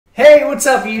Hey, what's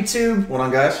up, YouTube? What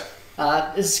on, guys?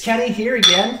 This is Kenny here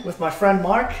again with my friend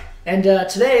Mark, and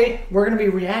today we're going to be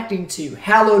reacting to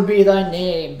 "Hallowed Be Thy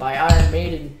Name" by Iron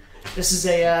Maiden. This is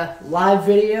a live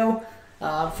video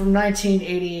from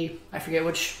 1980. I forget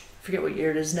what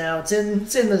year it is now. It's in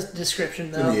the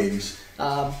description though. It's in the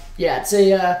 80s. Yeah, it's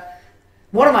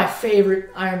one of my favorite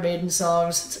Iron Maiden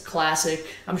songs. It's a classic.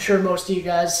 I'm sure most of you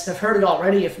guys have heard it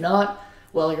already. If not,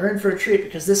 well, you're in for a treat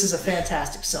because this is a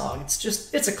fantastic song.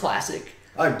 It's a classic.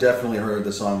 I've definitely heard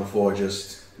the song before, we're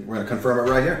going to confirm it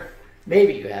right here.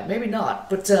 Maybe you have, maybe not.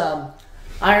 But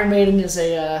Iron Maiden is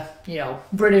a,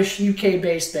 British,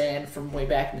 UK-based band from way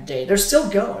back in the day. They're still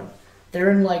going.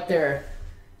 They're in, like, their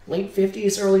late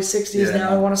 50s, early 60s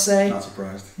now, I want to say. Not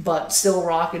surprised. But still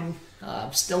rocking,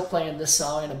 still playing this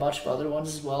song and a bunch of other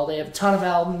ones as well. They have a ton of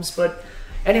albums, but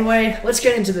anyway, let's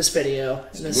get into this video.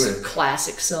 This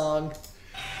classic song.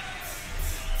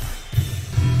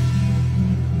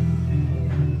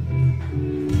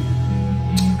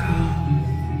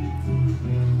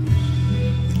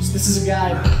 This is a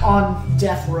guy on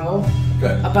death row,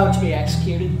 about to be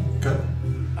executed. Good.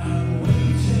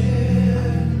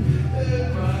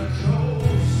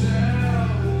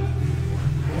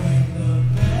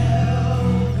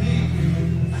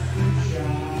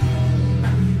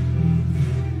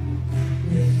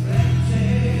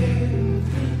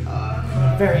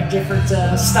 Very different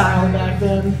style back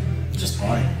then. Just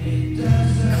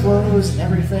clothes and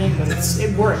everything, but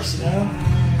it works, you know?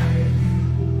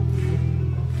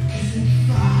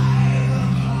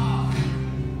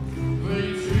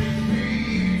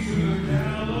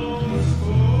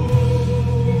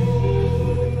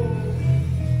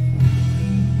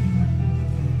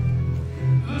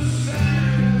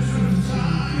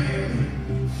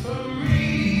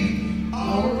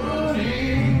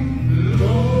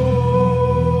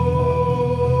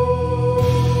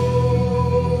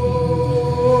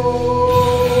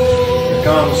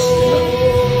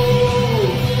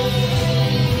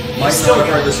 Might not have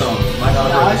heard the song. Might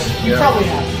not have heard this. You probably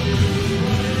have.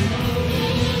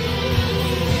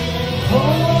 Oh,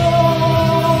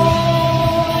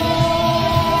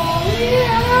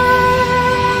 yeah.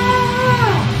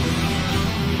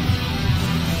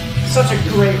 Such a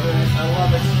great riff. I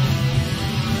love it.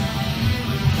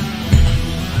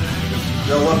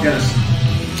 They'll love Guinness.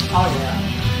 Oh, yeah.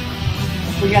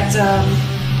 We got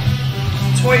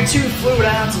 22 fluid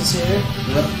ounces here.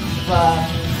 Yep.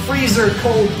 Freezer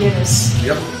cold Guinness.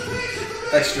 Yep.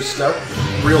 Extra stout.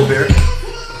 Real beer.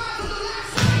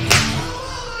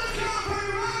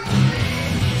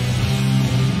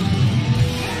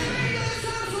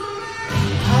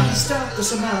 How to stop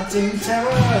this mounting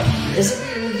terror? Is it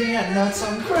really and not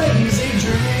some crazy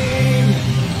dream?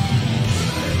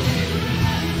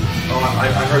 Oh,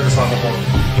 I've heard this song before.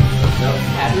 Yep.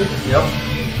 Have you? Yep.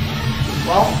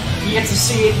 Well, you get to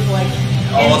see it like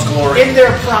all its glory in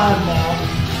their prime now.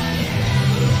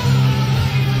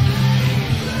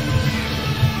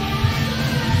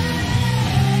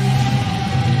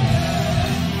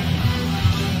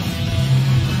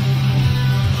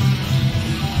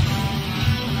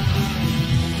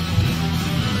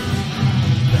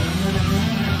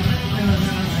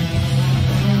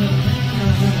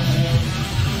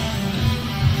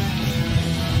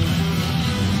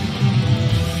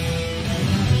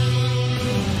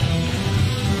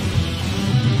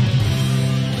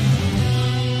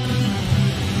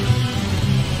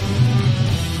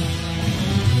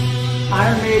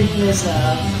 Iron Maiden is,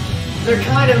 they're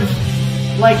kind of,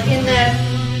 like, in that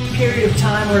period of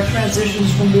time where it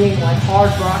transitions from being, like,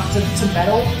 hard rock to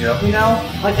metal, you know?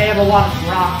 Like, they have a lot of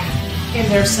rock in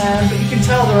their sound, but you can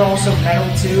tell they're also metal,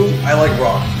 too. I like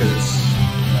rock, because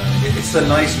it's a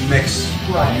nice mix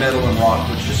of metal and rock,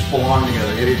 which just belong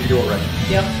together, if you do it right.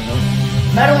 Yep.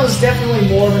 Metal is definitely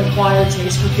more of an acquired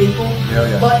taste for people,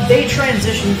 but they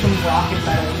transition from rock and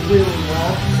metal really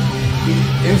well. The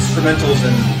instrumentals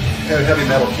and heavy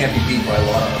metal can't be beat by a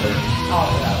lot of other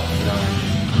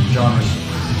genres.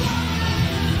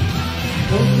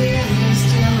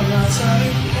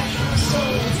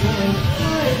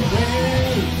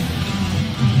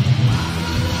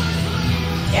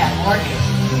 Yeah,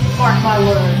 mark my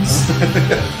words.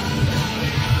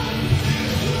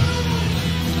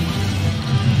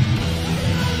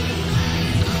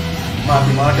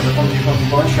 Marky Mark and the Funky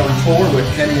Bunch on tour with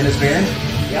Kenny and his band.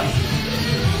 Yep.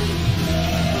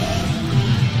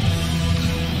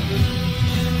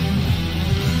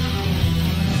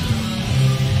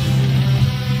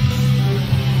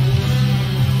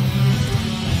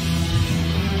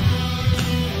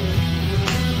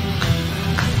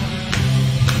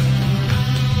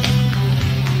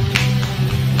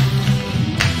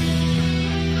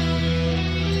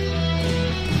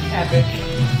 epic.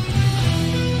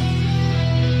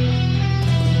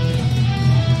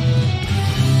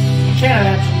 Can't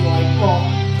imagine, like,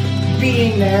 well,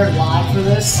 being there live for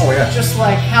this. Oh, yeah. Just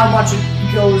like how much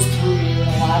it goes through you in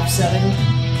a live setting.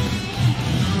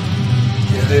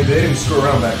 Yeah, they didn't screw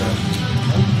around back then.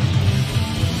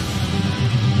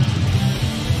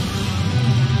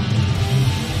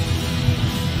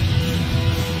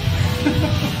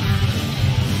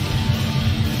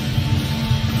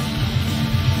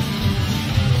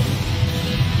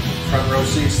 Front row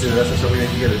seats, dude. That's what we need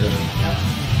to get it in. Yep.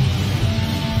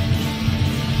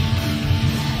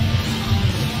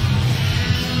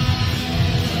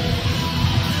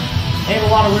 They have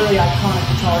a lot of really iconic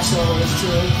guitar solos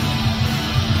too.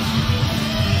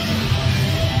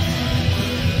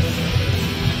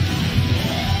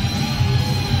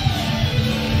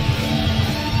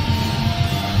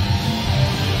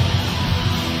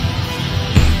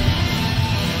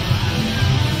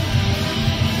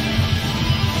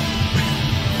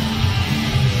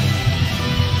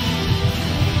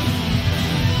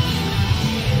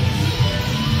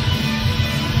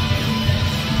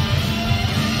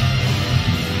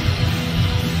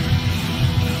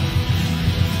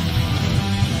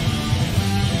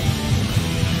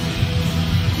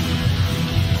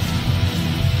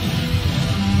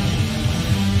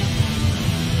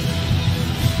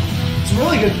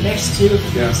 Really good mix too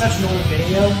for being such an old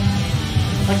video.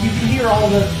 Like you can hear all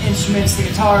the instruments, the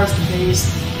guitars, the bass,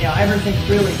 you know, everything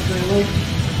really clearly.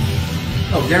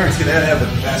 Oh, guaranteed they have the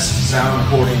best sound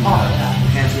recording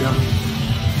hands, you know.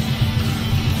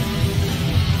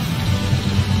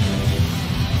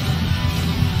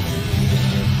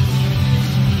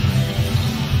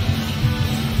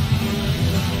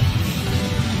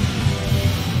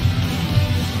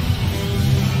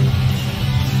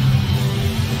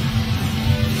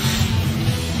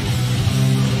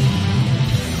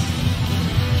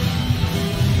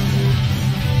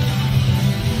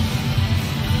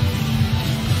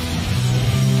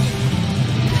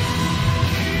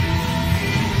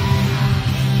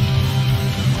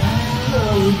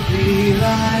 Hallowed be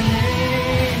thy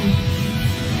name.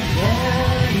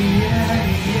 Yeah, yeah,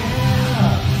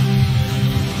 yeah.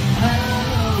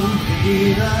 Hallowed be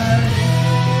thy name.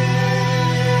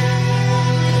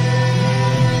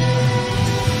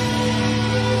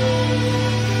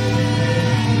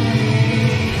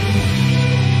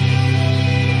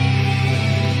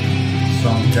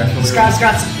 Song definitely. This guy's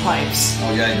got some pipes.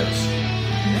 Oh yeah, he does.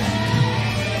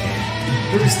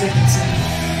 Bruce Dickinson.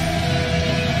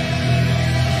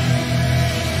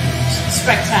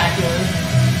 Spectacular.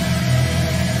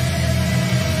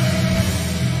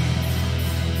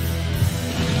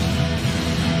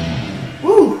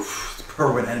 Woo! It's a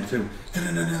perfect end too.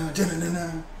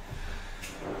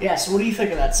 Yeah, so what do you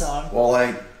think of that song? Well,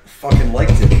 I fucking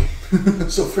liked it.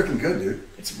 So freaking good, dude.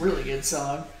 It's a really good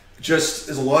song. Just,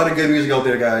 there's a lot of good music out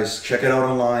there, guys. Check it out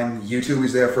online. YouTube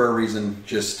is there for a reason.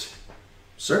 Just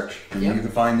search, and you can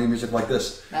find new music like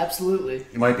this. Absolutely.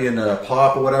 You might be into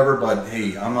pop or whatever, but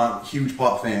hey, I'm not a huge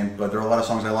pop fan, but there are a lot of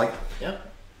songs I like.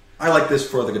 Yep. I like this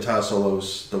for the guitar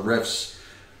solos, the riffs.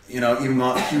 You know, even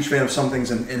not a huge fan of some things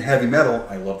in heavy metal,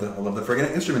 I love the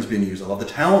friggin' instruments being used. I love the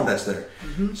talent that's there.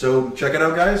 So check it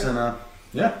out, guys, and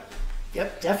yeah.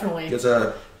 Yep, definitely. It's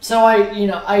a. So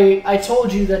I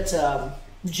told you that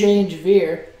Jay and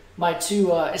Javier, my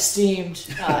two esteemed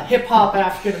hip hop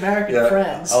African American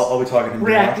friends, I'll be talking to him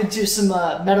reacted to some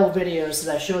metal videos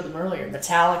that I showed them earlier,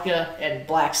 Metallica and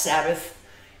Black Sabbath,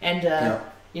 and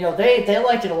you know they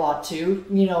liked it a lot too.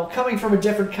 You know, coming from a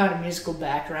different kind of musical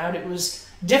background, it was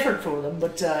different for them,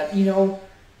 but you know,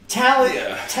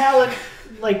 talent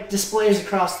like displays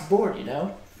across the board. You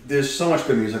know, there's so much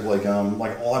good music. Like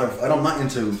a lot of I'm not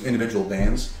into individual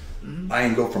bands. I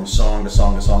can go from song to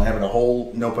song to song. I have a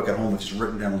whole notebook at home that's just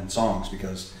written down songs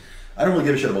because I don't really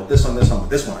give a shit about this song, but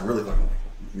this one I really fucking like,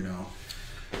 you know.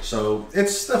 So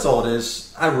that's all it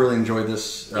is. I really enjoyed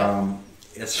this.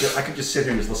 It's just, I could just sit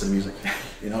here and just listen to music,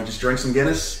 you know, just drink some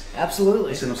Guinness. Absolutely.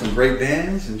 Listen to some great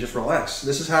bands and just relax.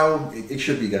 This is how it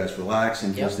should be, guys. Relax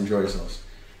and just enjoy yourselves.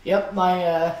 Yep,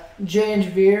 my Jay and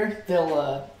Javier,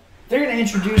 they're gonna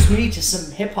introduce me to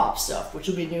some hip hop stuff, which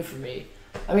will be new for me.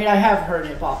 I mean, I have heard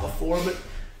hip hop before, but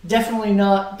definitely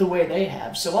not the way they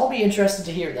have. So I'll be interested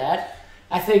to hear that.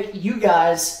 I think you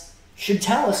guys should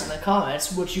tell us in the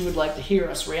comments what you would like to hear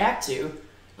us react to.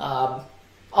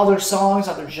 Other songs,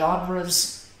 other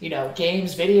genres, you know,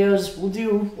 games, videos. We'll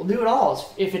do it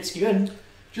all if it's good.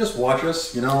 Just watch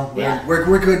us, you know.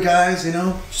 We're good guys, you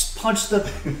know. Just punch the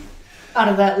out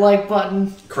of that like button.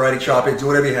 Karate chop it. Do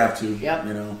whatever you have to. Yep.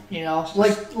 You know.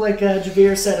 Like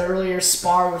Javier said earlier,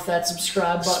 spar with that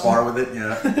subscribe button. Spar with it.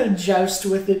 Yeah. Joust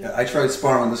with it. Yeah, I tried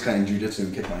sparring on this guy in jiu-jitsu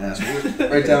and kicked my ass.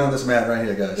 Right down on this mat right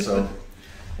here, guys. So,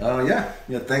 yeah.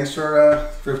 Thanks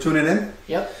for tuning in.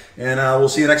 Yep. And we'll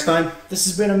see you next time. This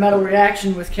has been a Metal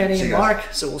Reaction with Kenny See and you guys.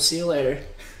 Mark. So we'll see you later.